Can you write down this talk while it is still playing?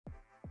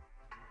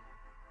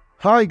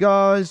Hi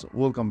guys,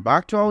 welcome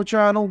back to our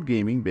channel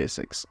Gaming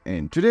Basics.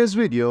 In today's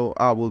video,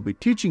 I will be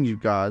teaching you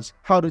guys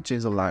how to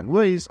change the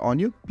language on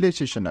your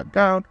PlayStation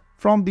account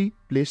from the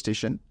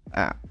PlayStation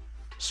app.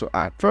 So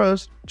at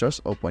first, just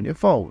open your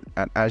phone,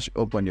 and as you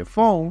open your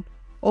phone,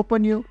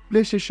 open your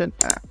PlayStation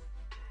app.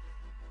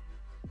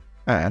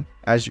 And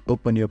as you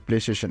open your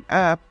PlayStation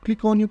app,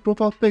 click on your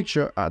profile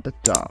picture at the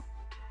top.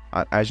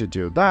 And as you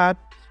do that,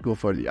 go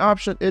for the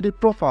option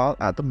Edit Profile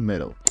at the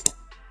middle.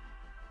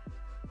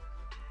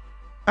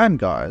 And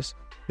guys,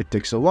 it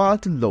takes a while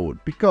to load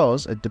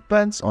because it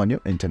depends on your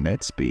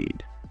internet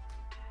speed.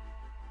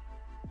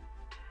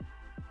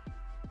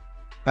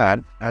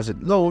 And as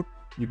it loads,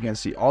 you can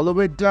see all the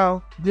way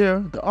down there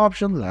the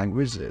option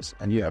languages,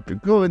 and you have to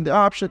go in the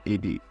option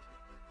Edit.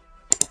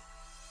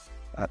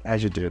 And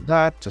as you do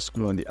that, just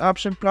go in the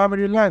option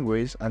Primary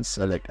Language and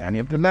select any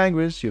of the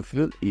language you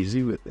feel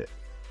easy with it.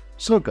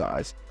 So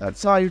guys,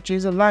 that's how you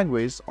change the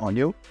language on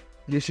your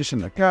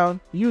PlayStation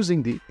account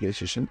using the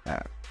PlayStation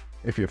app.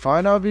 If you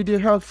find our video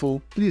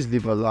helpful, please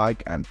leave a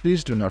like and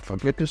please do not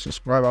forget to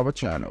subscribe our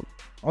channel.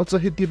 Also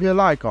hit the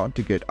bell icon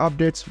to get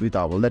updates with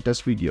our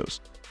latest videos,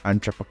 and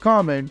drop a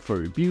comment for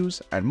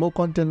reviews and more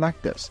content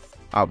like this.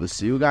 I will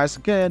see you guys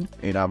again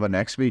in our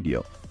next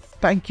video.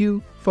 Thank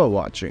you for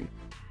watching.